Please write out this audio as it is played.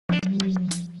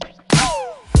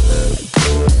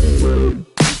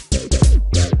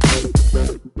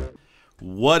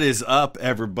What is up,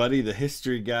 everybody? The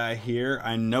History Guy here.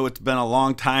 I know it's been a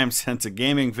long time since a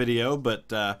gaming video, but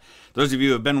those of you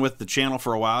who have been with the channel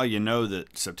for a while, you know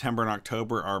that September and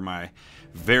October are my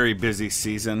very busy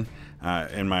season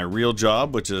in my real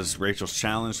job, which is Rachel's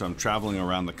Challenge. So I'm traveling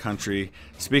around the country,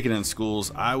 speaking in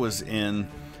schools. I was in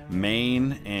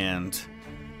Maine and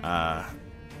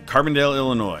Carbondale,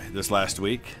 Illinois this last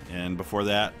week, and before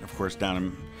that, of course, down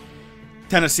in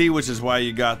Tennessee, which is why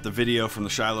you got the video from the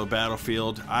Shiloh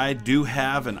battlefield. I do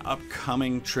have an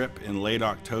upcoming trip in late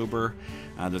October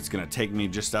that's going to take me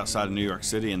just outside of New York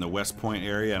City in the West Point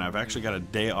area, and I've actually got a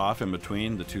day off in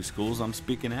between the two schools I'm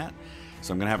speaking at,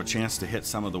 so I'm going to have a chance to hit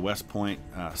some of the West Point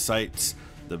sites,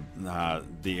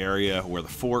 the area where the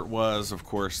fort was, of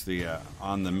course,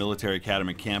 on the Military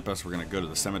Academy campus. We're going to go to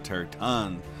the cemetery,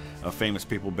 ton of famous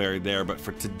people buried there. But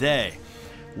for today,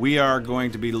 we are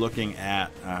going to be looking at,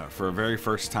 for a very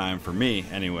first time for me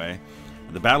anyway,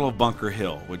 the Battle of Bunker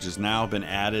Hill, which has now been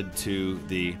added to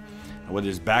what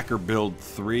is Backer Build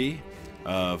 3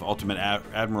 of Ultimate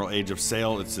Admiral Age of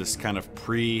Sail. It's this kind of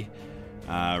pre-release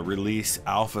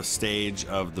alpha stage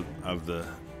of the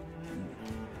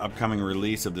upcoming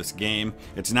release of this game.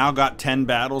 It's now got 10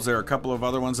 battles. There are a couple of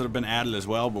other ones that have been added as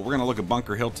well, but we're going to look at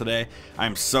Bunker Hill today.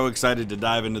 I'm so excited to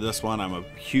dive into this one. I'm a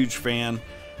huge fan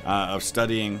of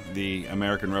studying the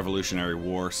American Revolutionary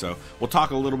War. So we'll talk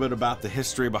a little bit about the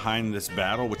history behind this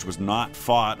battle, which was not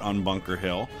fought on Bunker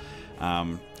Hill.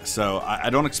 So I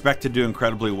don't expect to do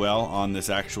incredibly well on this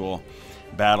actual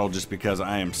battle, just because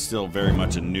I am still very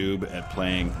much a noob at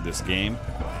playing this game.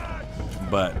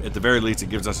 But at the very least, it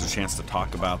gives us a chance to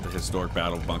talk about the historic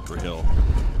Battle of Bunker Hill,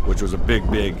 which was a big,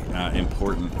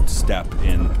 important step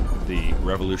in the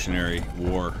Revolutionary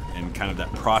War and kind of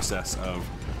that process of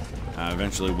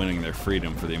eventually winning their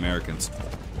freedom for the Americans.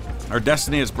 Our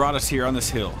destiny has brought us here on this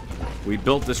hill. We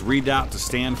built this redoubt to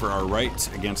stand for our rights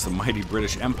against the mighty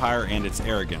British Empire and its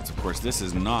arrogance. Of course, this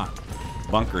is not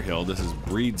Bunker Hill. This is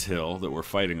Breed's Hill that we're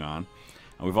fighting on.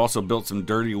 And we've also built some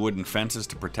dirty wooden fences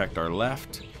to protect our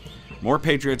left. More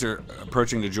patriots are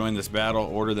approaching to join this battle.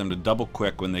 Order them to double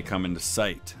quick when they come into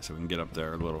sight, so we can get up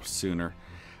there a little sooner.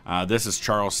 This is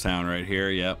Charlestown right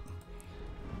here. Yep.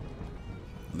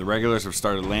 The regulars have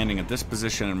started landing at this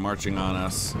position and marching on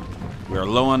us. We are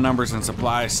low on numbers and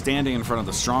supplies, standing in front of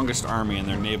the strongest army and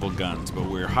their naval guns, but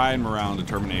we are high in morale and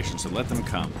determination, so let them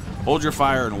come. Hold your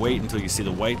fire and wait until you see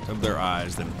the white of their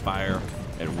eyes, then fire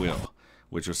at will,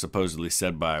 which was supposedly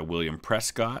said by William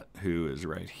Prescott, who is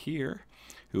right here,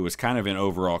 who was kind of in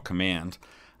overall command.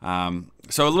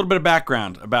 So a little bit of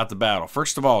background about the battle.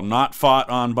 First of all, not fought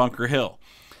on Bunker Hill.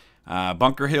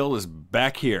 Bunker Hill is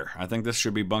back here. I think this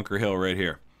should be Bunker Hill right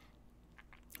here.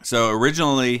 So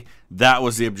originally, that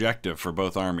was the objective for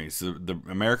both armies. The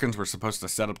Americans were supposed to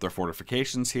set up their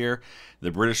fortifications here.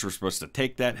 The British were supposed to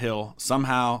take that hill.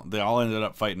 Somehow, they all ended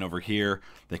up fighting over here.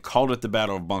 They called it the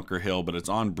Battle of Bunker Hill, but it's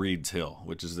on Breed's Hill,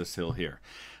 which is this hill here.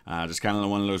 Just kind of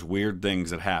one of those weird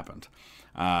things that happened.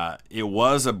 It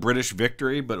was a British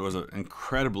victory, but it was an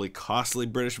incredibly costly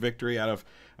British victory. Out of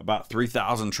about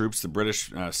 3,000 troops the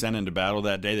British sent into battle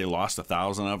that day, they lost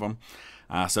 1,000 of them.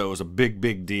 So it was a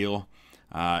big deal.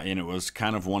 And it was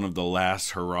kind of one of the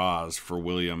last hurrahs for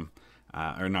William,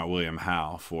 or not William,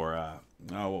 Howe, for,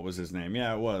 what was his name?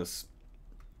 Yeah, it was.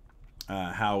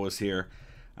 Howe was here.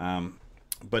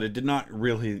 But it did not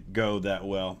really go that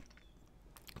well.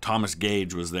 Thomas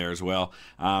Gage was there as well.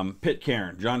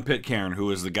 Pitcairn, John Pitcairn, who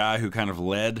was the guy who kind of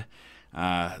led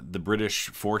the British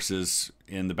forces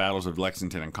in the battles of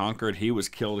Lexington and Concord. He was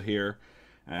killed here,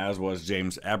 as was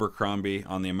James Abercrombie.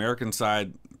 On the American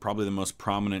side, probably the most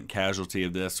prominent casualty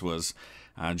of this was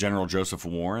General Joseph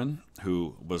Warren,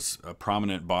 who was a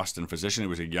prominent Boston physician. He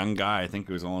was a young guy. I think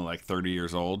he was only like 30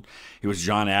 years old. He was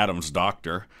John Adams'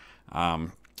 doctor.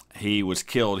 He was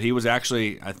killed. He was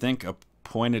actually, I think,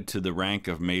 appointed to the rank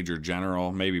of Major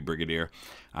General, maybe Brigadier,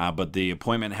 but the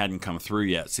appointment hadn't come through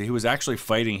yet. So he was actually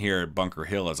fighting here at Bunker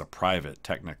Hill as a private,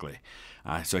 technically.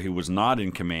 So he was not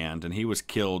in command, and he was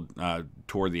killed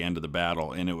toward the end of the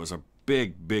battle, and it was a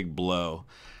big blow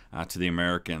to the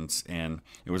Americans. And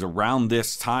it was around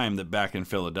this time that back in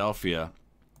Philadelphia,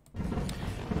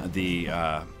 the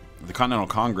Continental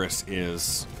Congress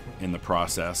is in the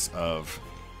process of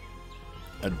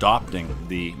adopting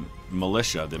the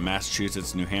militia, the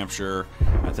Massachusetts, New Hampshire,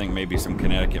 I think maybe some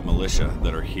Connecticut militia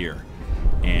that are here.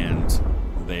 And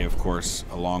they, of course,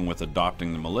 along with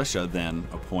adopting the militia, then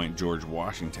appoint George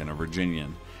Washington, a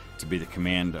Virginian, to be the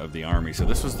command of the army. So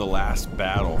this was the last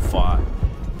battle fought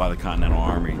by the Continental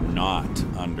Army, not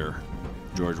under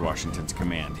George Washington's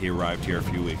command. He arrived here a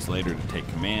few weeks later to take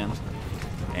command,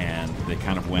 and they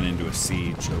kind of went into a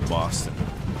siege of Boston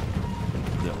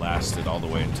that lasted all the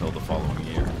way until the following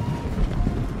year.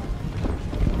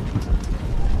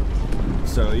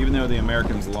 So even though the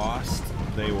Americans lost,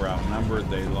 they were outnumbered.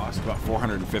 They lost about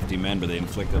 450 men, but they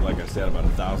inflicted, like I said, about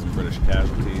 1,000 British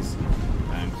casualties,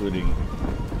 including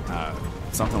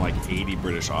something like 80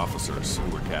 British officers who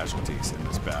were casualties in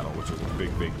this battle, which was a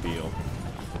big, big deal.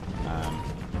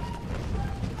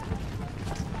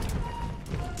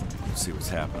 Let's see what's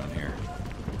happening here.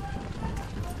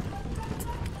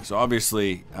 So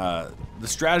obviously, the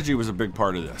strategy was a big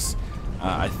part of this.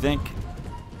 I think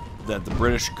that the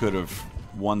British could have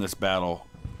won this battle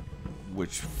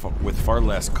with far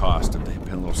less cost if they'd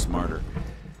been a little smarter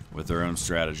with their own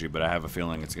strategy, but I have a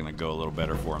feeling it's going to go a little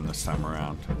better for them this time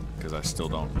around, because I still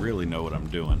don't really know what I'm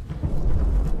doing.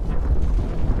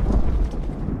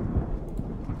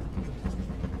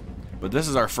 But this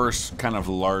is our first kind of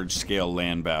large-scale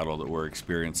land battle that we're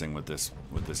experiencing with this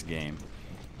game.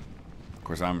 Of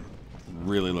course, I'm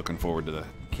really looking forward to the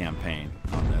campaign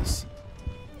on this.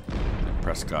 And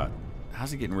Prescott,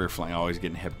 how's he getting rear flank? Oh, he's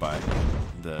getting hit by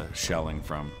the shelling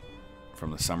from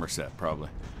the Somerset, probably.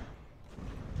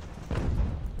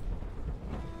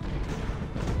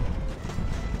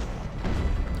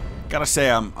 Gotta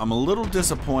say, I'm a little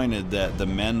disappointed that the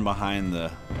men behind the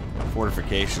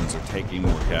fortifications are taking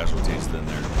more casualties than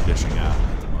they're dishing out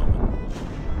at the moment.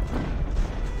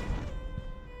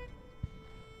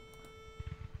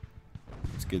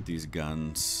 Let's get these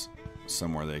guns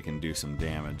somewhere they can do some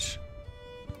damage.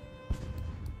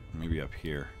 Maybe up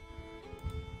here.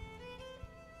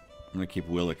 I'm going to keep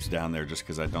Wilkes down there just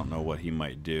because I don't know what he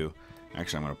might do.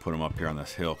 Actually, I'm going to put him up here on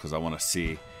this hill because I want to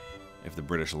see if the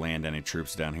British land any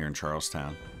troops down here in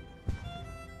Charlestown.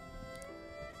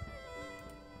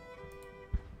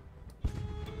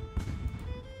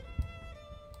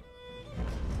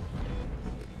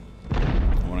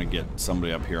 I want to get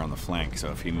somebody up here on the flank,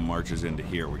 so if he marches into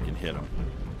here, we can hit him.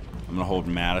 I'm going to hold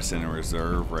Madison in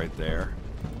reserve right there.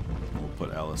 We'll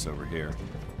put Ellis over here.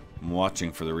 I'm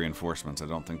watching for the reinforcements. I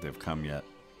don't think they've come yet.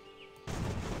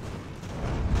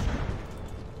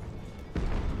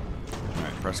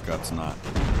 Prescott's not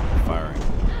firing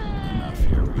enough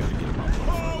here. We gotta get him up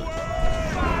a little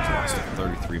further. He's lost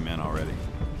 33 men already.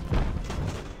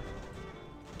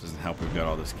 Doesn't help we've got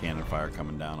all this cannon fire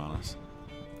coming down on us.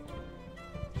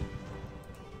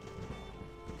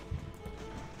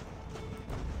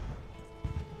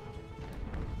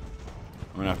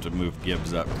 I'm gonna have to move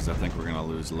Gibbs up because I think we're gonna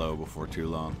lose Low before too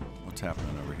long. What's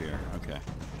happening over here? Okay.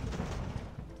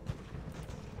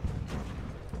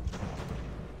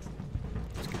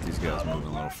 These guys moving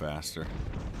a little faster.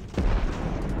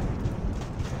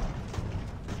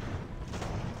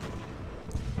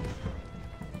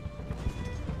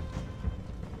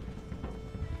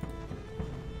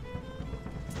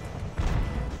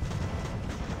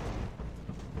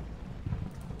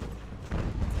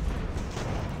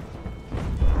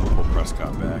 Pull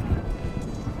Prescott back.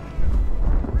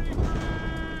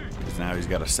 Because now he's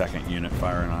got a second unit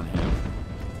firing on him.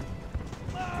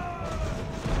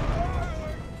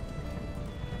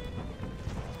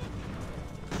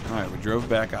 Alright, we drove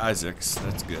back Isaacs.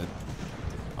 That's good.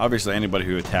 Obviously, anybody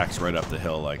who attacks right up the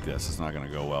hill like this is not going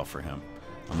to go well for him.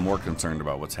 I'm more concerned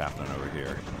about what's happening over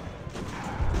here.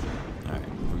 Alright,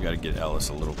 we got to get Ellis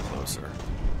a little closer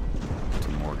to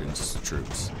Morgan's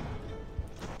troops.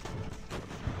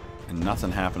 And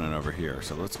nothing happening over here,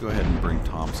 so let's go ahead and bring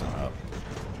Thompson up.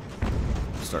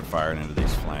 Start firing into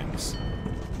these flanks.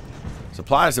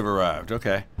 Supplies have arrived.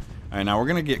 Okay. Alright, now we're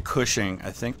going to get Cushing,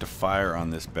 I think, to fire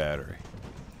on this battery.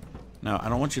 No, I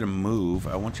don't want you to move.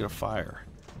 I want you to fire.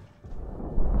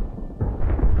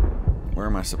 Where are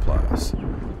my supplies?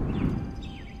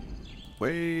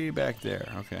 Way back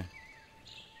there. Okay.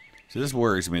 So this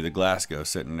worries me, the Glasgow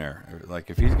sitting there. Like,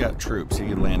 if he's got troops, he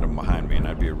could land them behind me, and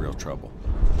I'd be in real trouble.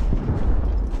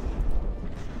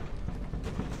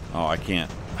 Oh, I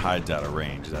can't hide out of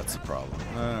range. That's the problem.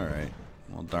 Alright.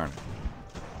 Well, darn it.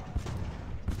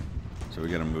 So we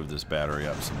gotta move this battery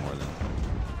up some more then.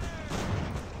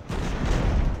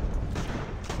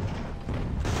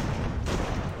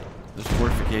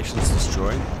 Fortifications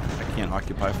destroyed. I can't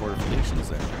occupy fortifications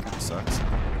there. That kind of sucks.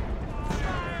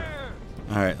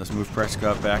 Alright, let's move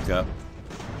Prescott back up.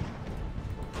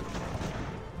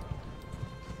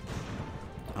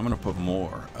 I'm going to put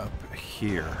more up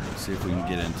here. See if we can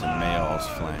get into Mayall's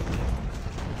flank.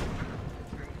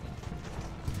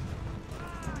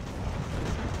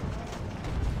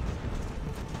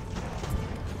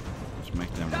 Let's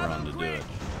make them run to do it.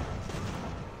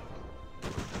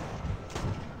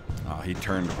 Oh, he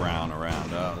turned Brown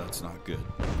around. Oh, that's not good.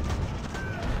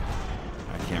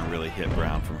 I can't really hit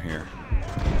Brown from here.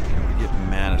 Can we get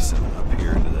Madison up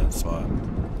here into that spot?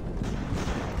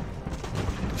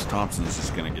 Because Thompson's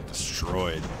just going to get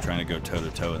destroyed trying to go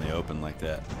toe-to-toe in the open like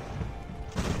that.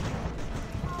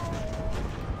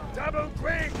 Double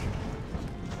quick!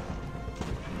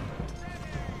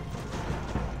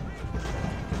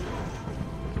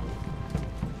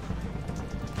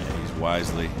 Yeah, he's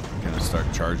wisely going to start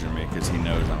charging me because he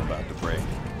knows I'm about to break.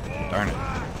 Darn it.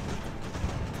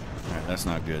 Alright, that's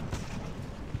not good.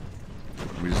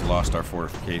 We just lost our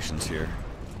fortifications here.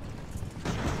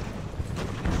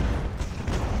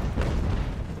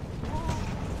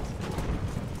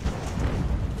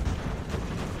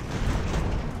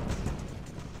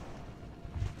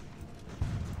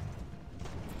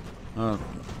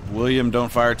 William, don't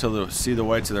fire till they see the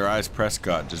whites of their eyes.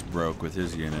 Prescott just broke with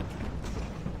his unit.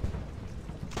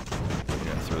 We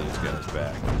gotta throw these guys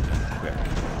back quick.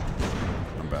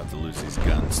 I'm about to lose these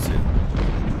guns too.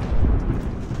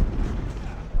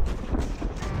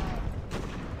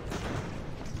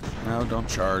 No, don't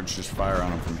charge. Just fire on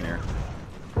them from here.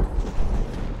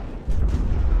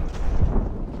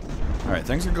 Alright,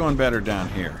 things are going better down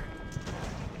here.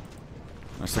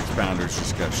 My 6-pounders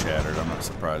just got shattered. I'm not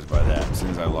surprised by that. As soon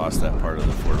as I lost that part of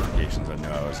the fortifications, I knew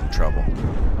I was in trouble.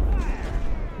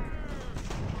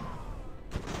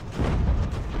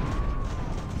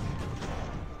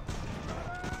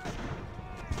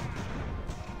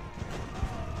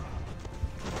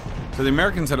 So the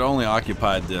Americans had only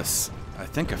occupied this, I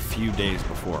think, a few days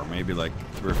before, maybe like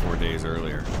 3 or 4 days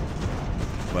earlier.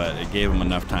 But it gave them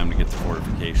enough time to get the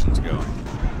fortifications going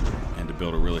and to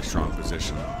build a really strong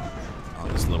position on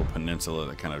this little peninsula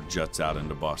that kind of juts out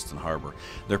into Boston Harbor.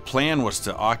 Their plan was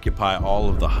to occupy all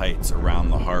of the heights around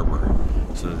the harbor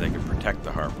so that they could protect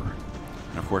the harbor.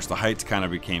 And of course the heights kind of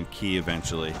became key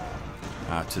eventually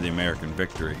to the American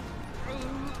victory.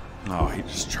 Oh, he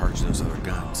just charged those other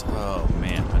guns. Oh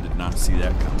man, I did not see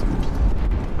that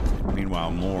coming.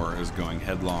 Meanwhile, Moore is going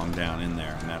headlong down in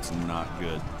there, and that's not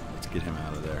good. Let's get him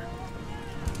out of there.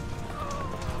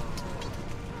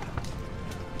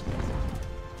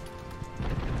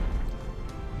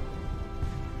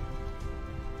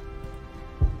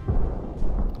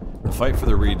 The fight for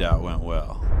the redoubt went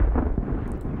well.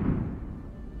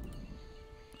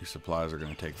 These supplies are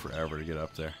going to take forever to get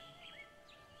up there.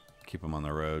 Keep them on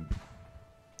the road.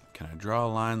 Can I draw a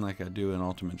line like I do in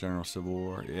Ultimate General Civil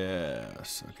War?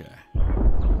 Yes. Okay.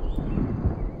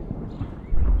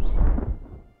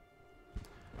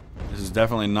 This is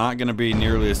definitely not going to be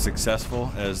nearly as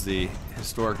successful as the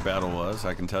historic battle was.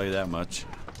 I can tell you that much.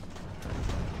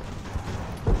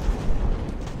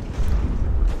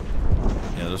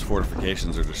 Yeah, those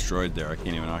fortifications are destroyed there. I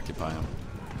can't even occupy them.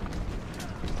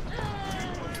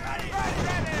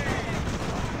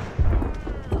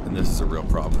 And this is a real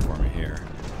problem for me here.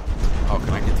 Oh,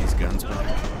 can I get these guns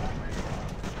back?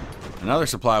 Another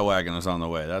supply wagon is on the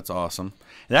way. That's awesome.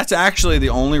 That's actually the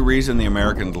only reason the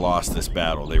Americans lost this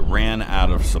battle. They ran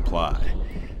out of supply.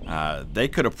 They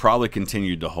could have probably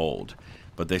continued to hold,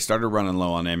 but they started running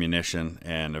low on ammunition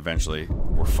and eventually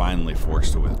were finally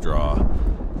forced to withdraw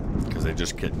because they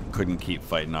just couldn't keep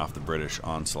fighting off the British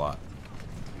onslaught.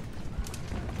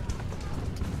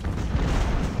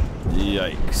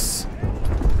 Yikes.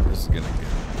 This is going to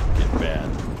get bad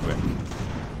quick.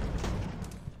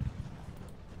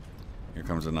 Here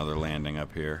comes another landing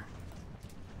up here.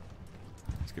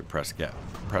 Let's get Prescott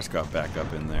back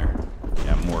up in there.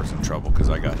 Yeah, Moore's in trouble because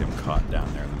I got him caught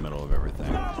down there in the middle of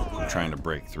everything. I'm trying to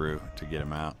break through to get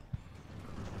him out.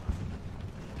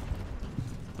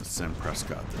 Let's send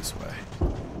Prescott this way.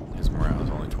 His morale is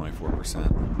only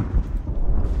 24%.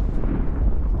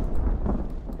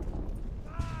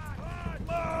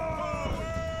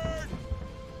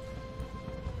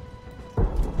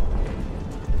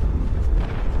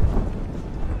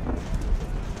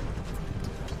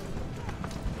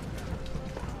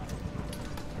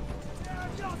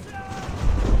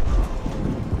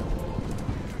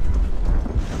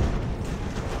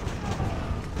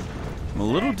 I'm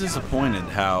a little disappointed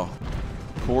how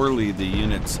poorly the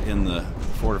units in the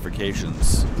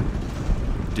fortifications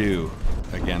do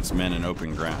against men in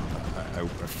open ground. I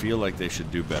feel like they should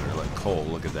do better. Like Cole,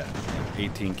 look at that.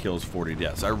 18 kills, 40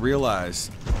 deaths. I realize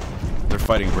they're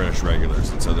fighting British regulars,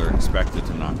 and so they're expected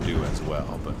to not do as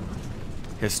well, but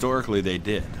historically they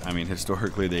did. I mean,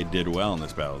 historically they did well in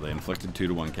this battle. They inflicted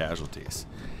 2-to-1 casualties.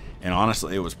 And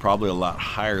honestly, it was probably a lot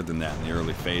higher than that in the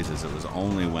early phases. It was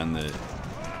only when the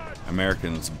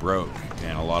Americans broke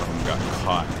and a lot of them got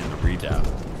caught in the redoubt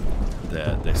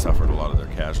that they suffered a lot of their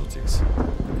casualties.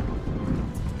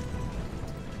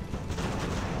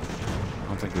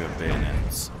 think we have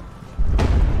bayonets.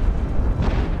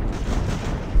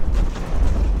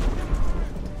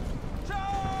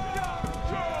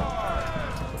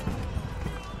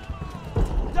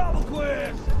 Double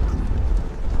quick!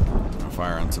 I'm gonna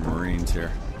fire on some Marines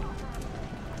here.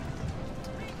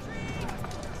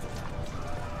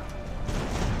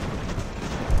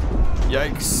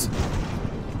 Yikes.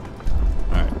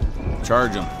 Alright,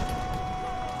 charge them.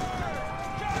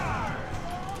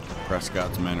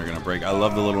 Prescott's men are going to break. I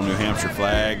love the little New Hampshire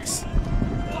flags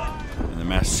and the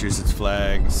Massachusetts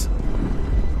flags.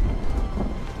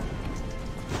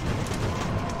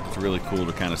 It's really cool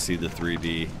to kind of see the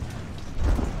 3D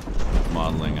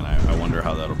modeling, and I wonder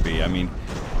how that'll be. I mean,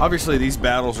 obviously these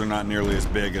battles are not nearly as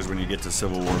big as when you get to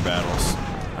Civil War battles.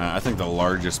 I think the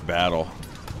largest battle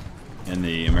in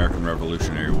the American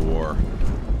Revolutionary War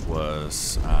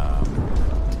was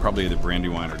probably the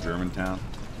Brandywine or Germantown.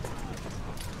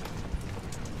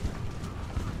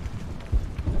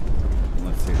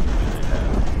 Let's see what they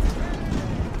have.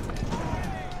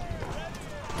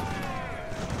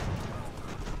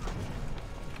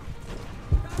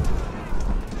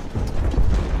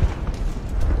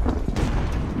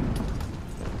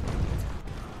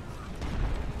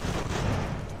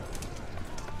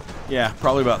 Yeah,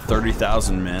 probably about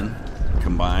 30,000 men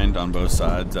combined on both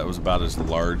sides. That was about as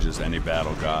large as any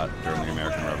battle got during the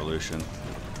American Revolution.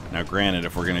 Now granted,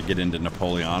 if we're going to get into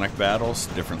Napoleonic battles,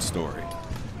 different story.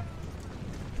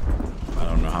 I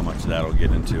don't know how much that'll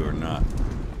get into or not.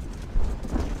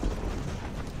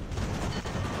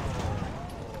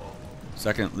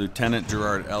 Second Lieutenant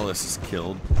Gerard Ellis is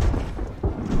killed.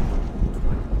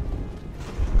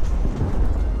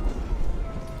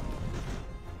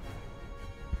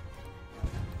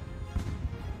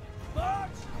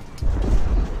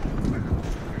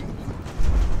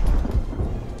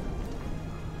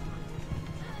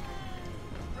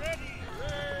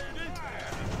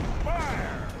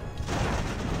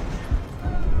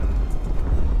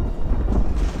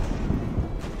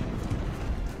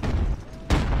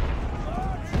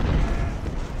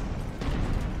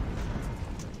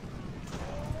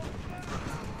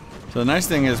 So the nice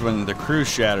thing is when the crew's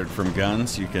shattered from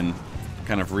guns, you can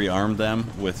kind of rearm them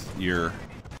with your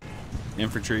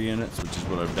infantry units, which is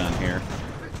what I've done here.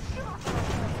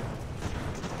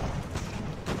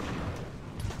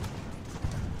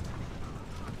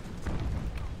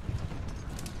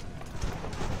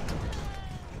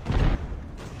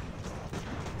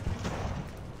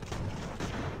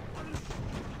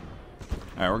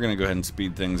 Alright, we're going to go ahead and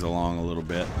speed things along a little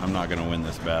bit. I'm not going to win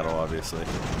this battle, obviously.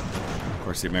 Of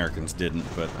course, the Americans didn't,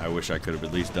 but I wish I could have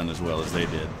at least done as well as they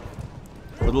did.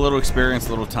 With a little experience, a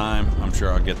little time, I'm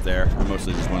sure I'll get there. I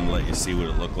mostly just wanted to let you see what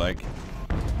it looked like.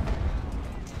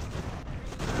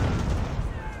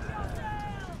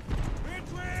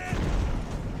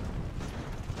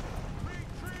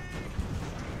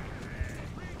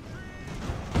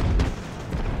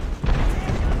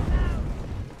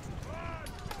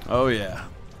 Oh yeah.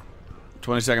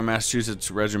 22nd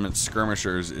Massachusetts Regiment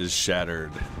Skirmishers is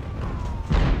shattered.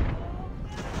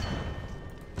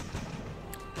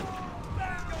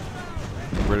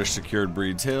 The British secured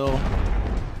Breed's Hill.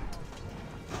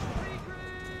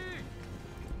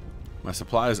 My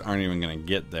supplies aren't even going to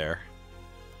get there.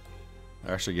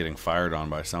 They're actually getting fired on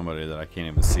by somebody that I can't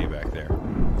even see back there.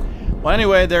 Well,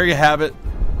 anyway, there you have it.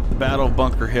 The Battle of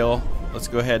Bunker Hill. Let's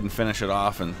go ahead and finish it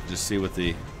off and just see what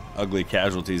the ugly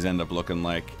casualties end up looking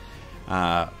like.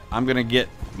 I'm going to get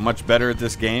much better at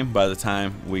this game by the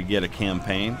time we get a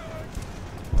campaign.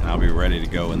 And I'll be ready to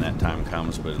go when that time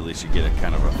comes, but at least you get a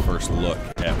kind of a first look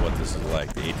at what this is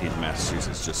like. The 18th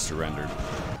Massachusetts just surrendered.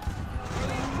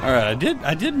 Alright,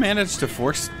 I did manage to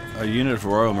force a unit of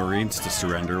Royal Marines to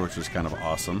surrender, which was kind of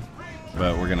awesome.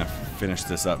 But we're going to finish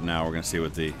this up now. We're going to see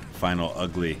what the final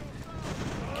ugly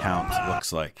count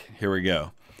looks like. Here we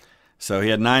go. So he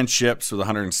had 9 ships with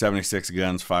 176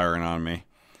 guns firing on me.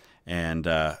 And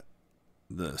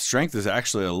the strength is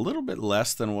actually a little bit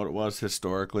less than what it was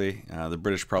historically. The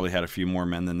British probably had a few more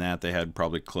men than that. They had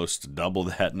probably close to double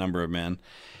that number of men.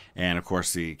 And, of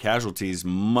course, the casualties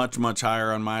much, much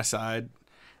higher on my side.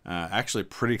 Actually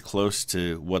pretty close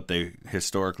to what they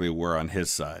historically were on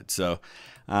his side. So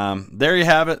there you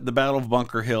have it, the Battle of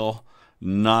Bunker Hill.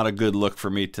 Not a good look for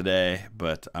me today,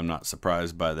 but I'm not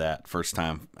surprised by that first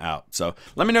time out. So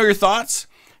let me know your thoughts.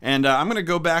 And I'm going to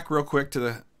go back real quick to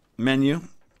the menu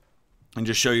and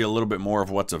just show you a little bit more of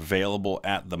what's available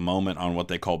at the moment on what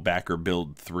they call Backer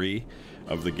Build 3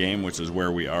 of the game, which is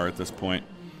where we are at this point.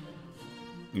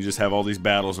 You just have all these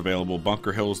battles available.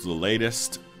 Bunker Hill's the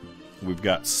latest. We've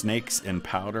got Snakes and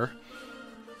Powder.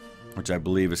 which I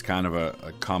believe is kind of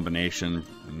a combination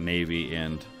Navy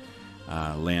and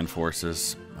land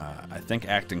forces. I think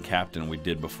acting captain we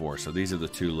did before, so these are the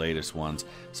 2 latest ones.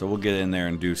 So we'll get in there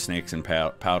and do snakes and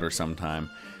powder sometime.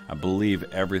 I believe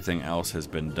everything else has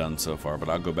been done so far, but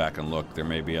I'll go back and look. There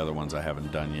may be other ones I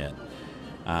haven't done yet.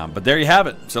 But there you have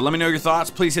it. So let me know your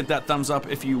thoughts. Please hit that thumbs up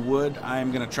if you would. I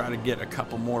am going to try to get a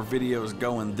couple more videos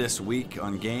going this week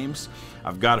on games.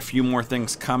 I've got a few more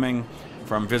things coming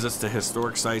from visits to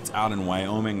historic sites out in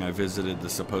Wyoming. I visited the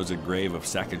supposed grave of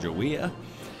Sacagawea.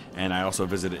 And I also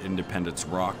visited Independence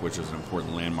Rock, which is an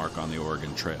important landmark on the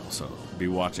Oregon Trail. So be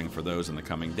watching for those in the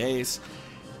coming days.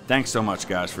 Thanks so much,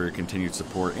 guys, for your continued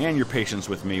support and your patience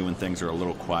with me when things are a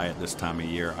little quiet this time of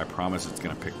year. I promise it's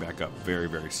going to pick back up very,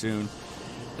 very soon.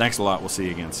 Thanks a lot. We'll see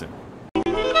you again soon.